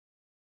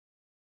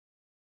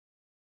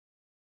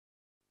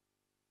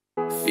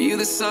Feel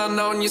the sun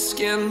on your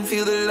skin,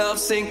 feel the love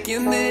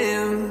sinking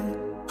in.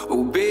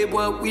 Oh babe,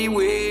 what we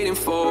waiting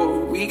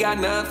for? We got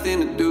nothing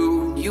to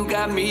do. You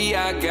got me,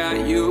 I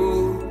got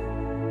you.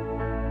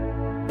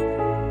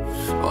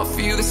 I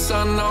feel the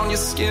sun on your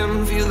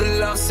skin, feel the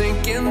love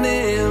sinking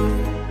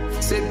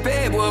in. Said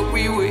babe, what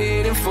we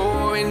waiting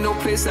for? Ain't no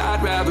place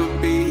I'd rather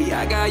be.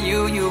 I got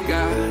you, you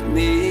got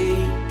me.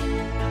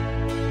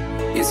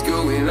 It's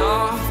going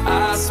off,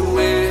 I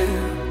swear.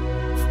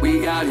 We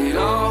got it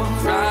all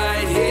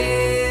right here.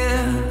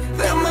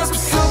 There must be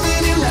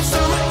something in that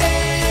summer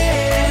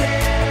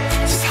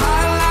air. Just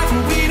high life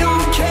and we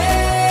don't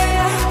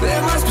care.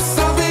 There must be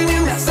something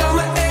in that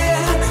summer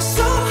air.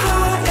 So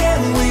high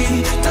and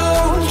we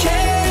don't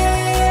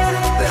care.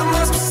 There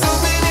must be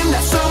something in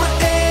that summer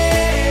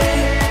air.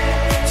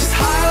 Just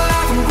high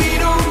life and we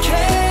don't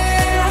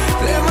care.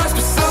 There must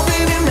be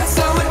something in that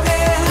summer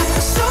air.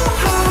 So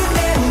high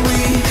and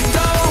we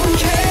don't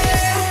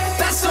care.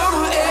 That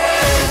summer air.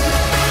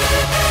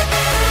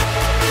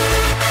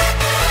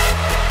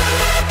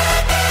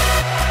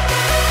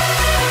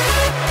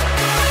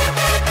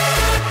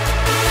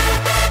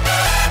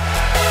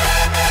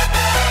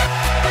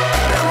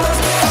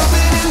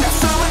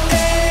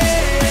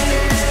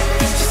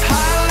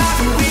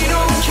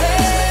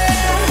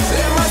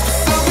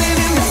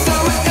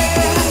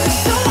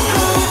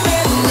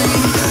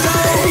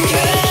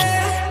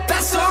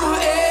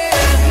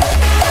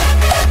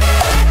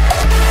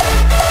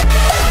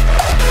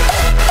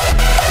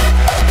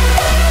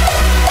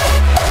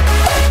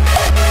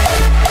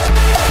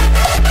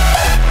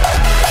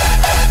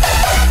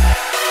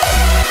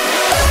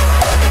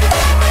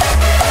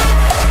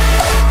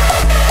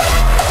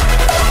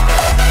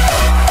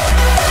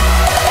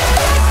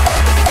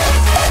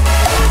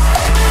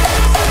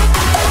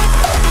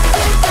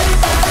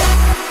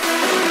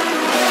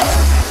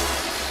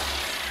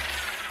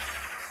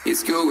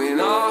 It's going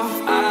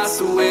off, I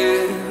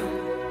swear.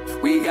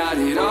 We got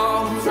it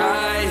all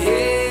right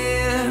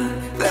here.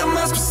 There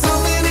must be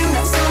something in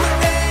that summer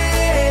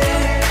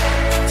air.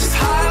 Just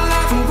high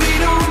life and we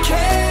don't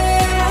care.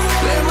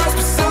 There must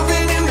be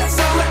something in that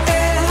summer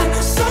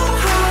air. So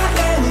high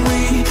and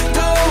we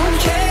don't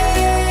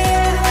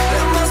care.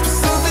 There must be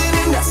something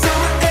in that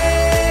summer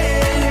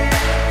air.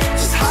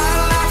 Just high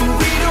life and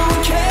we don't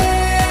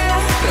care.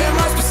 There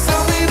must be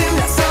something in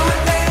that summer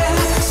air.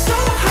 So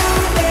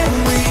high and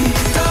we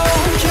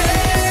don't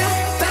care.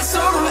 That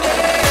summer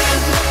air.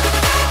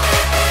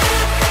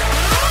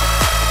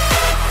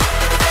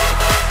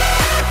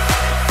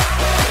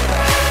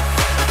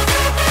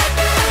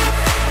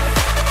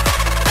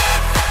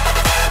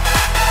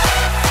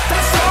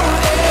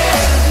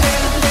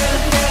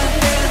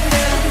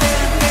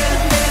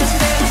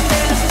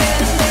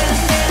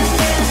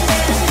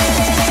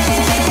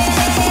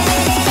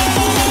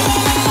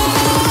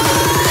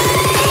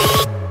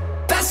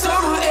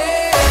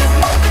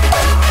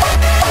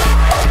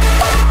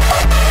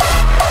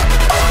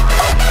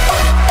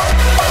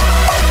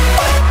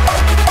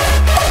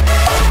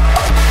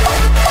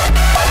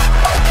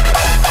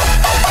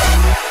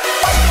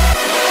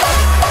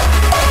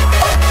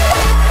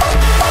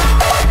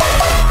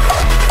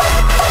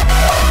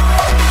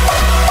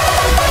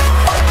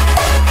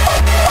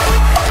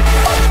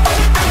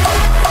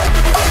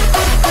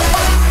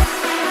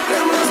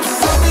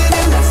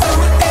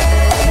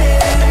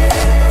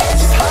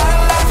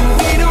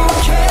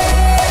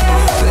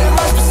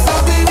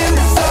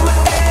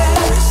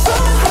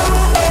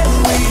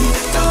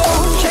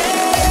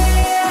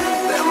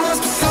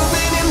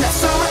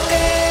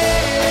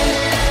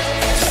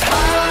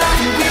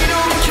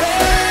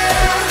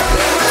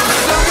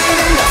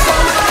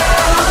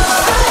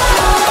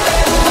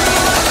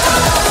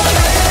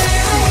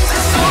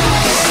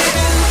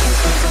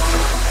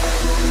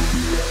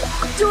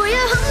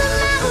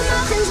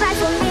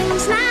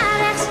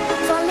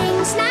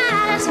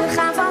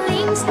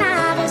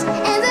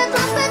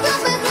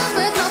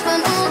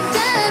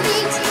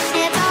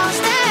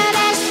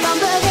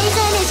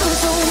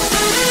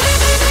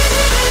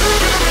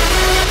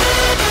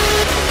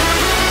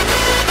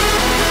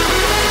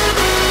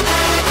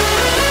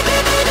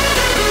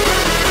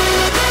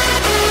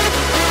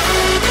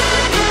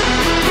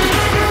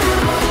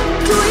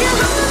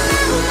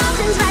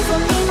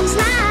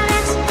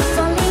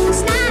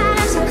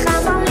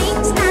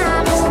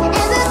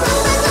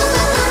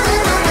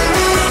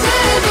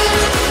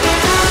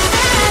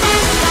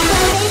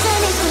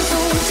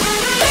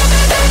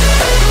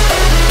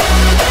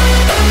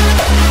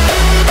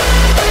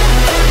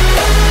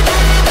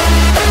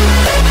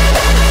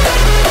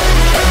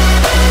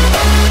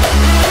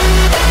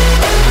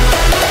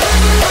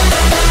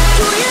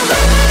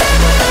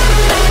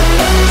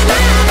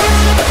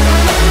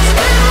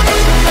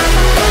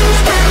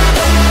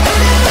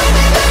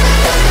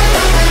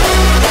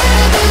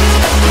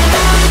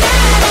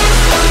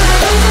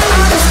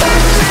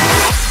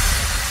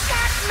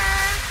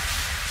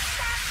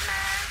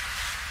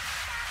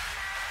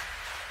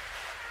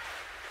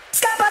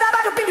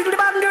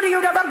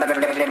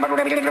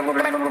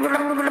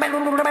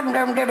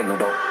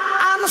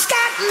 I'm a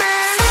scat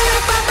man.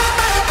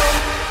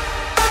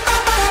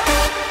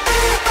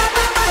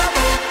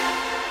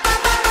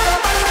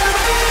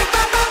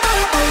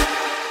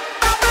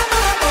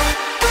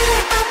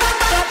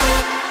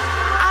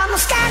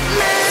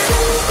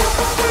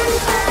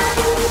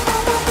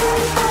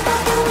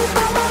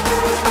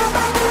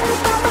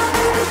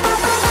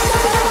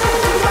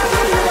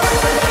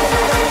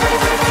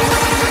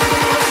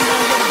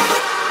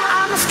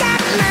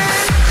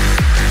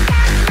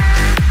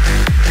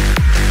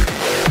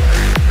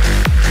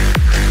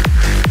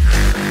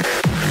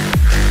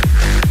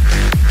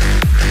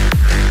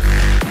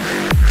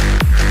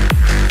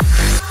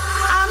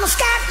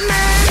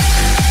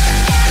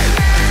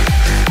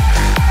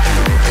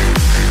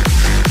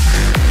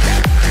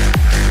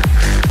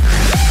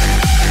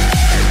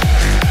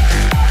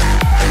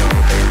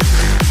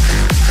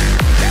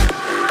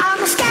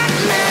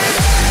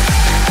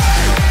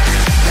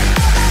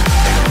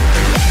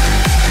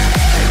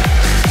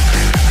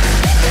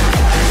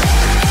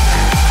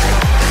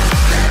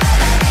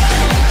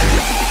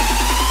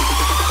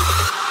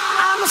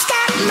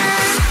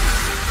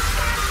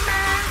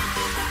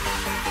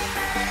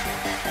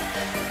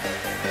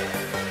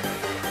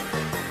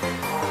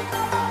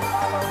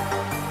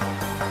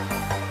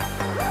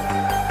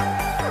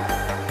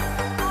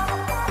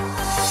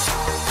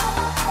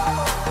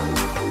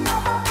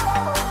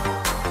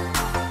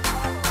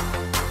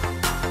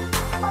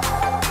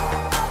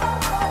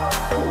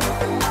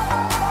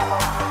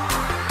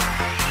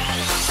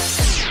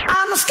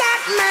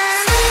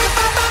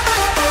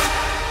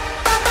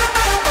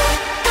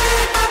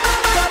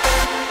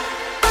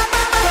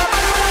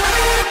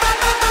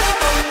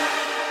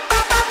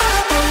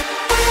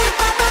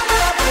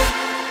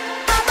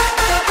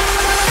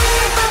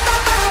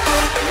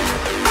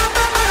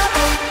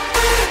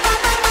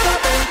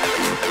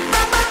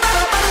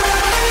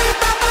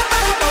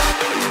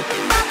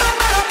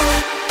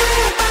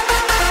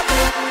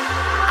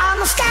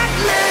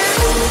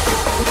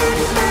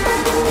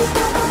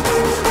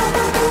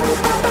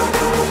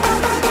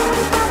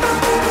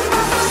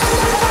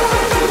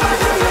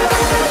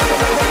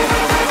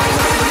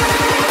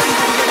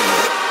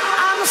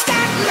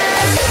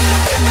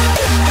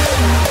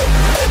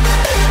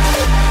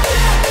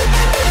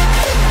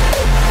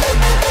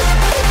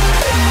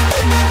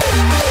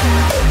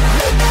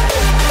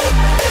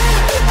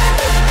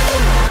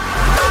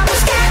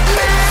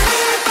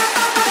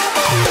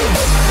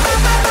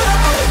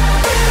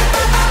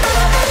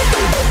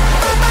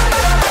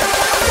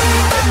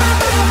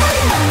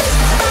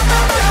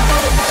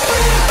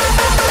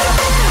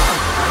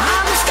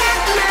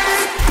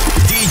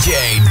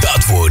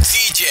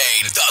 DJ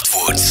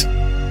Dotwood.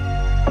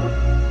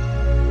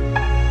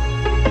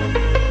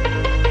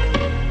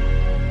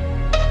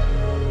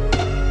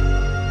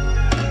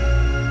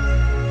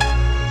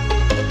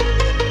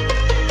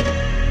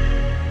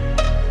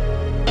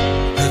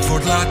 Het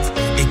wordt laat,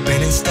 ik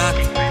ben in staat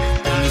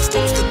om iets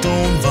stoms te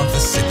doen, want we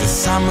zitten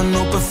samen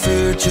op een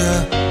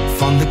vuurtje.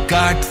 Van de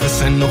kaart, we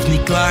zijn nog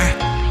niet klaar.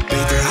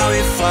 Beter hou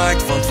je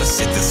vaart, want we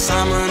zitten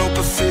samen op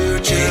een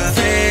vuurtje. Ik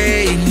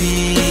weet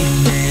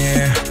niet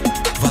meer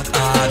wat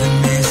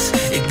adem is.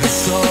 Ik ben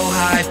zo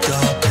hyped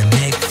up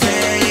en ik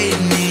weet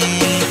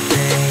niet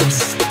eens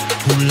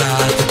hoe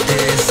laat het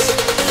is.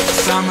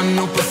 Samen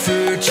op een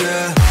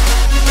vuurtje.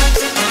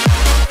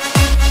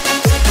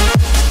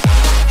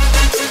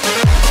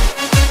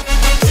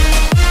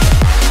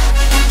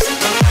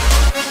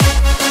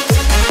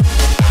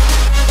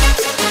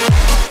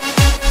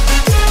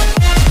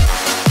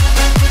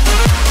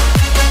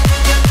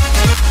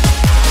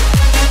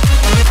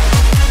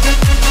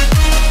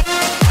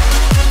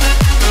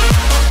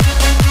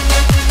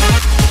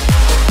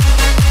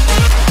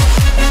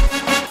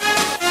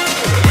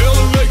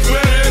 Wilde week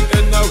werk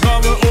en nou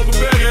gaan we op het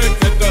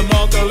werk. Het de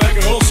man te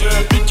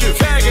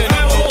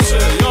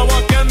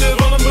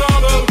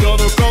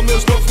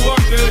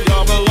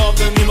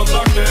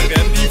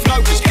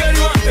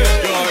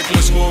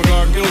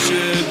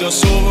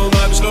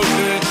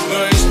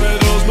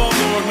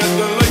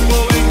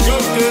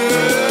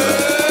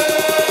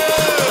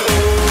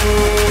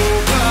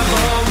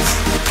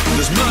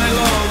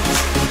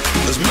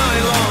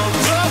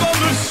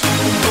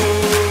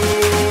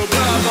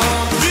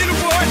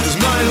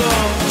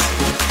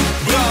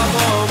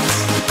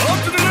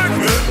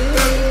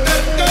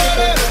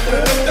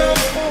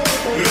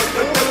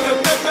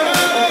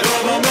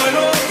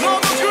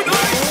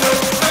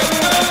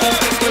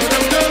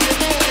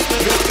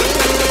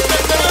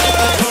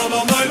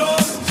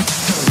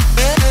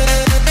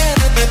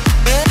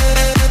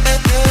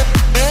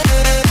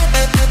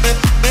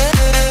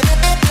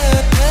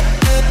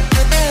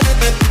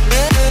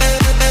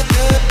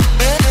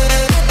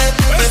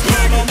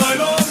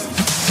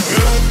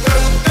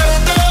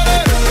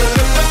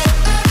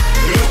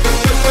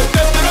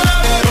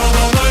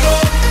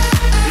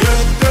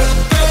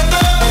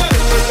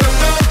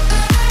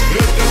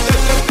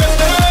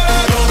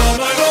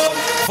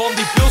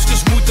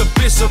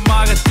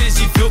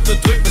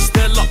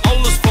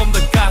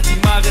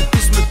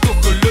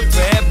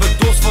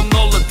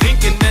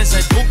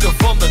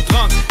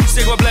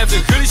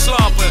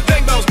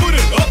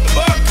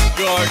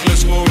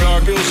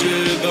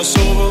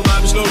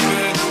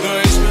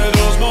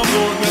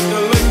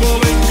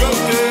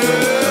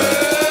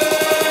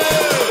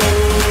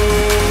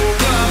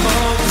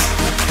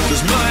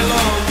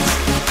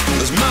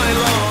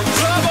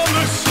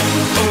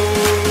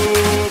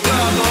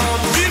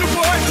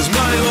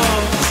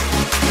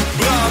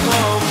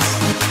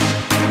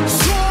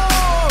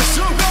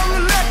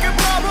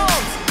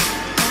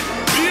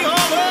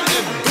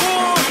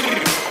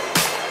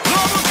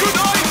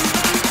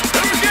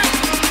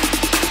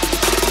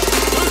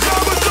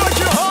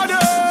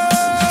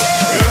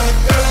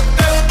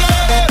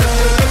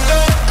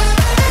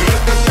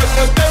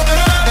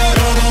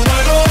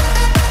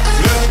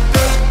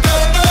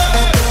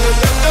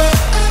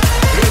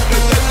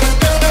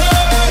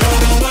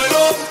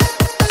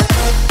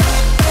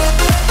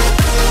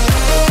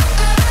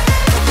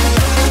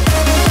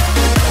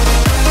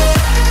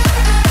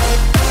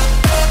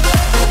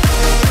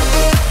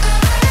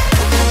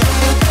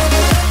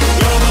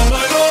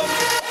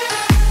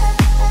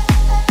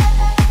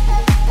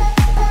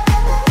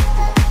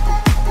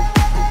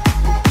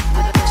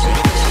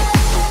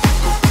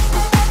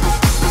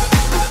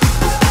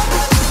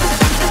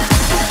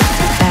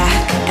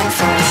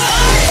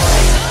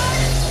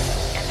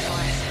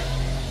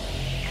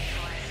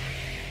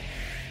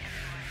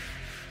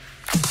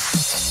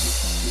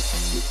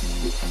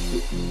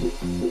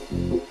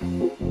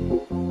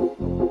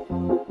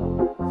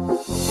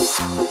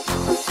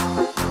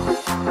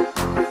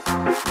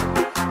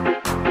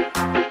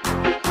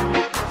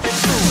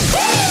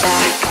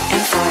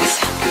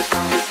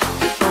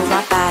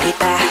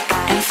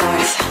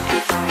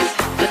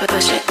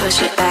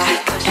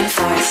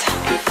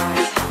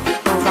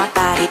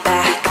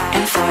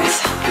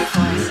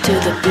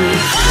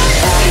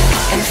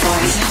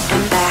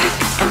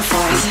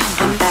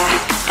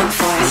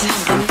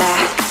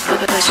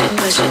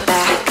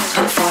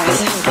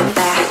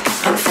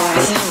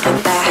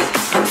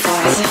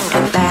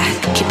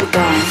keep it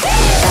going.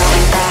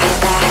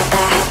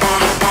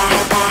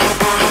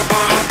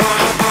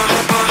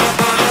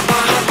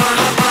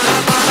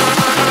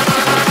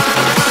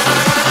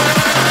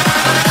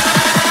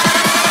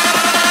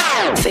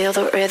 Feel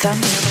the rhythm.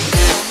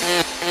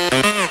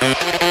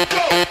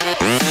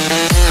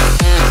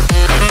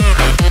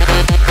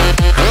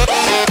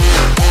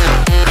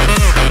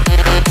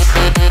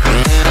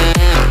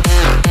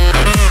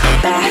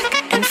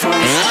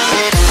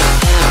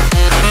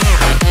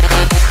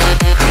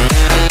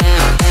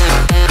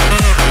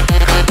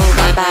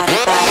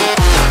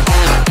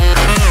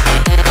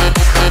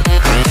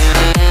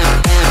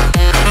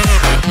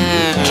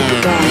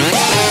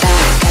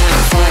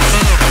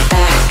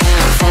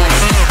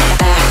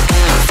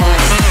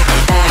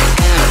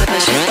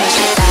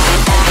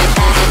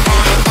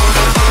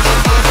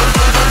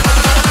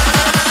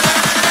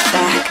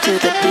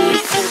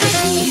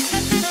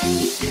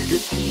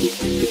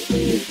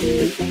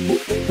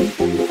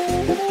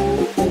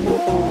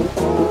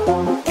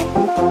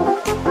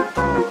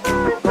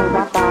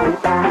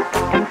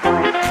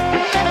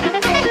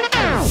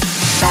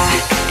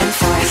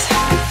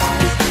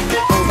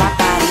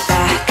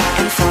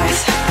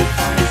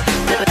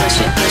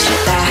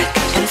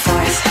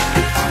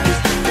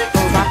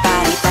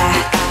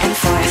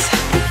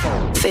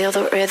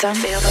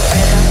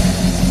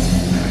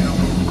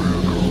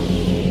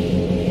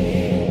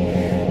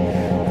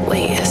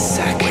 Wait a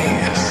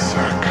second.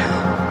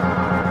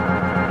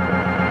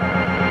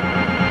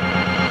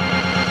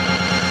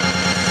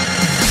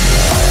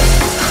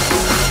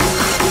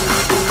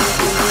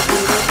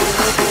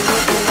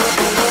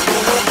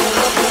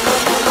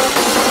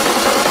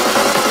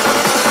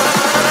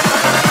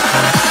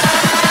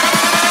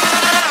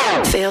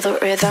 Feel the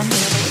rhythm.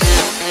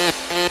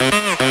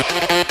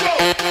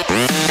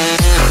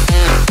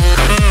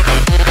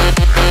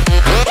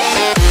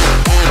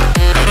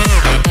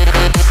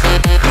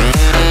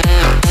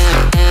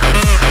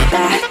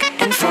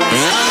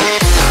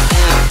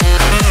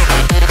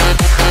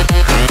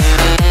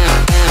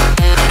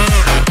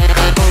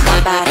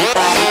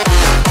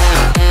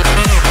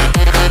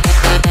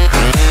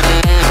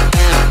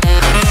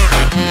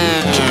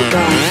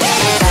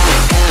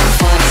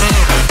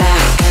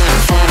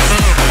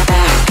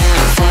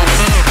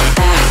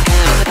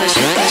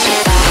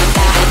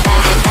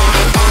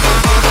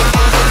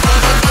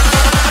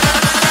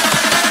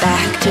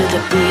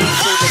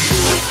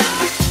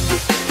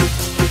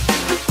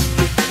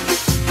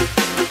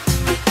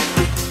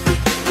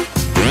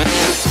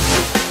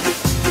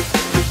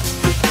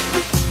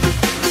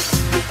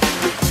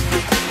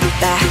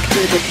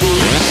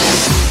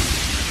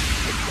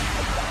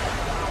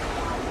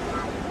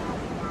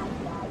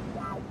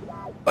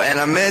 When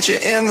I met you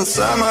in the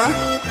summer,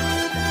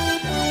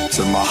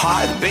 to my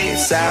heartbeat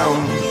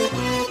sound,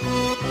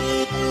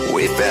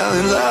 we fell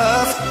in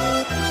love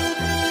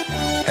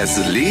as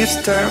the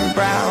leaves turn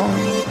brown.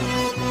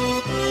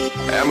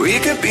 And we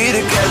could be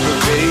together,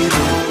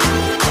 baby,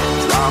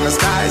 as long as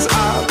skies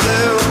are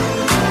blue.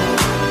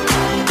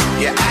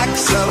 You act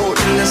so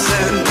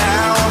innocent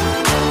now,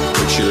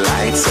 but you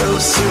lied so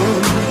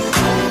soon.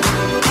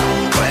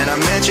 When I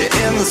met you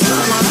in the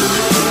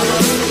summer,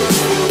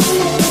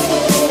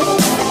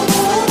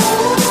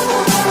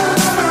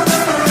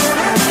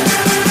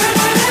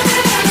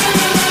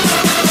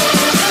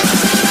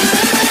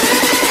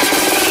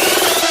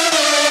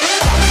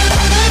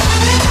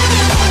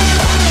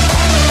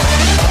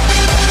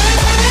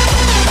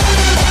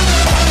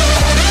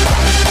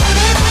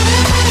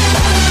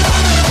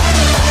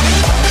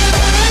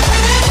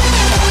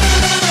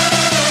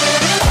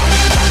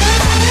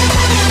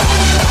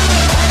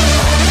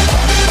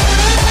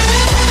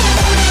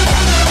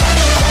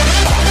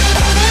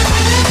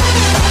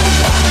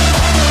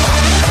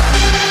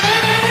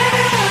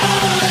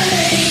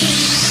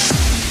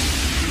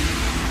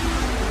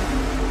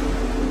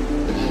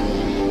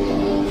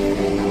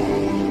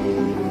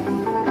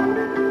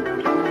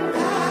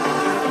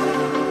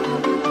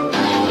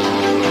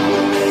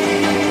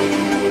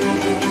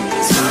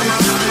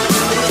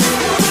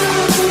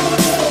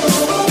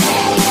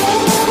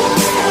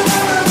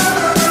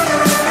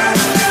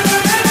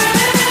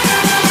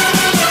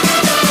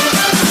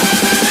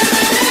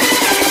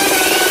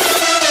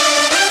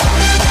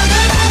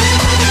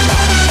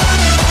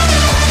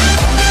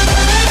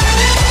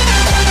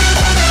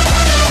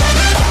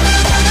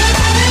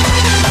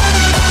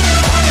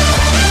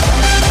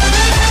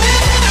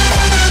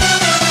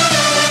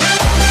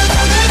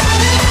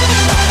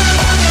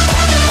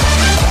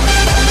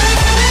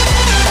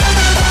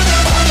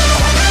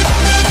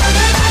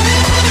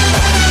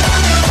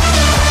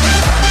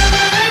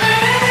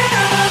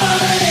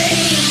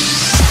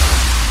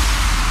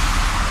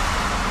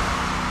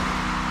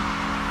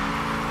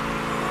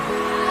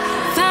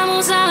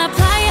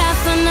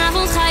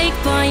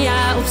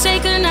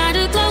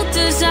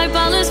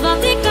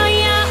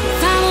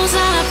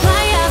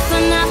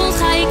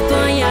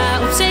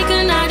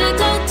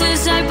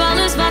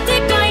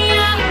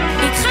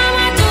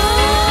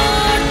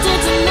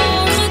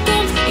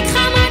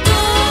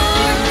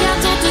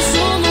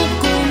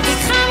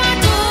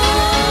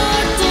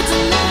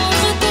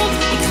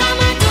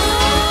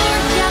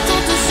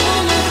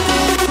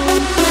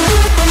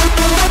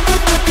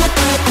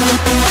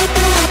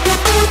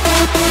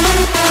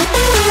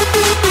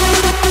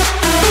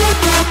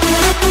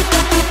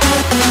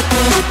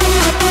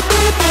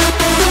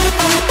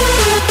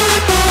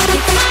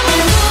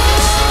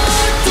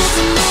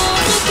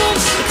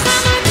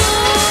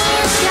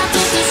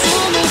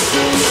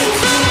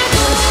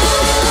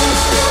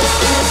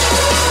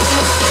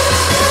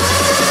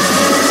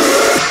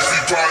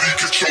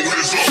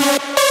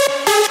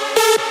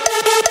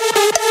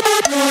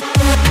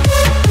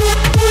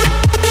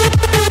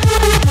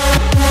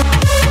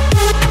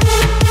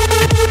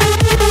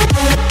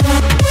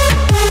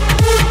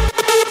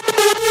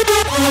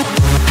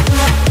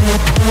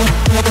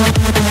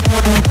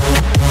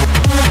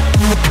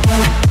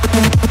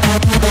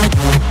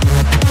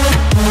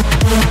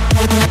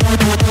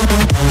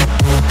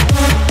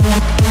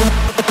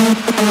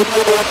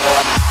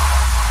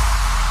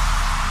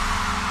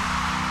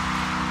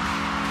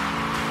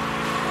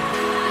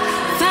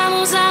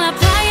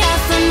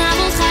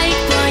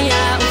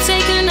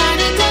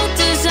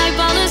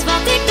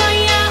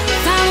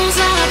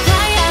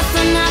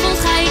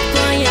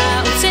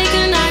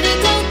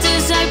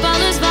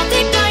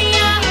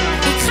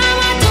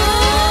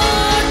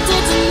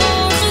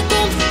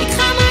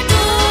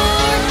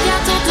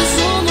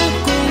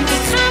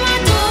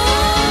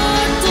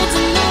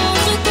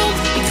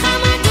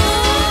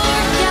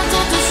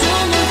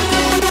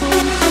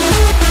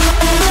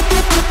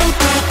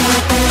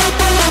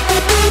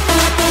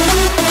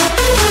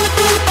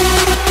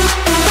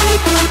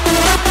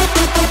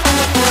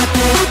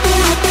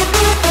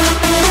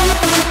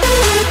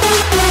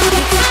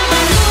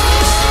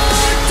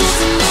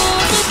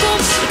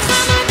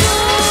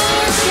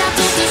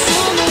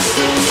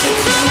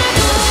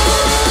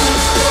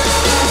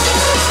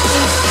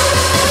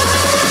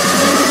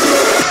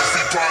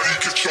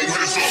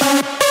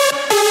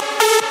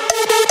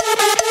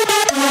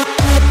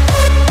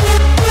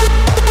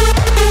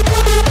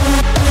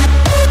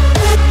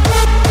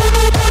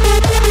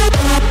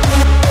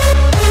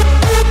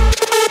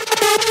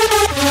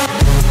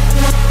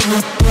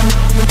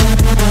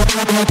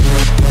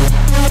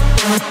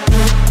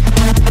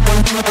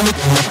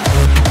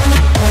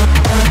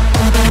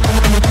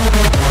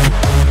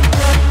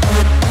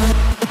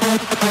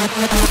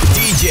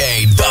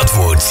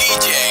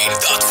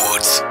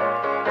 Dotwood.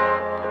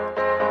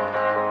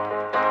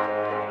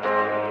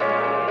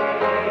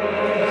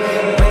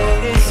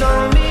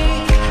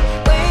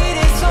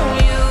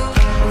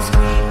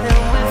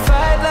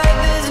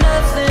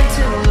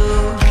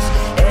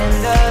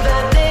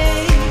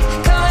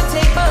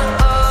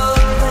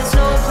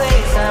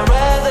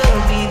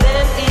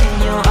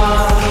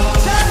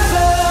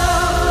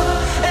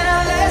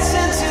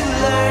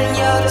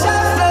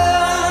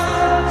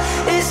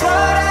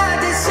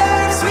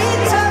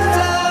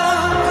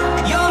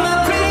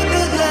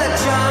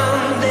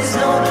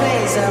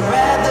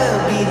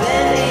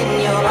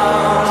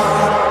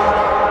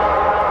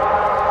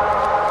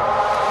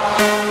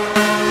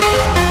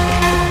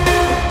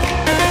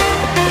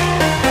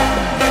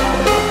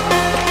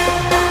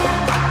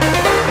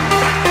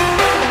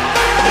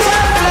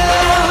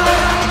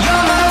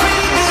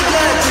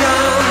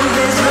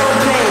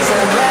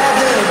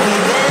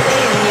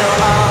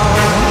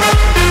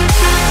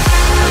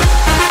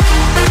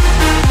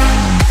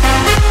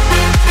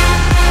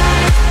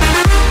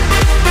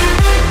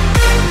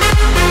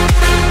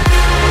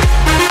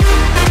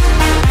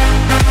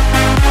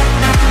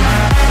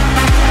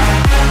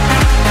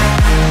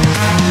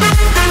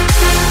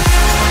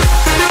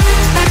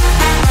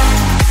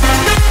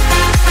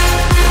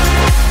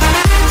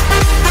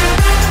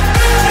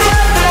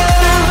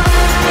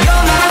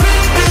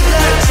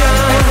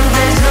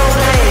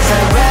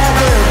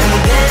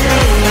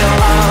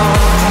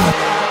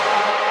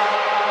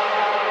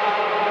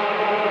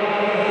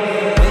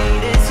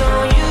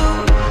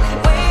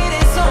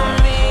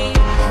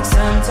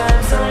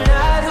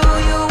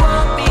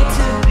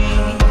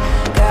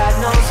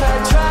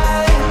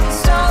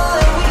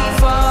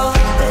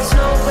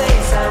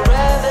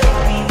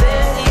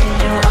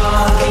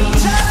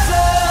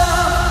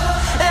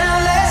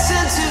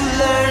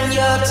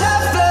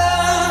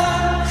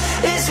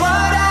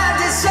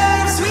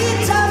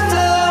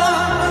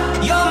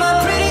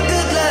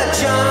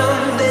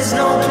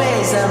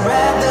 I'd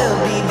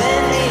rather be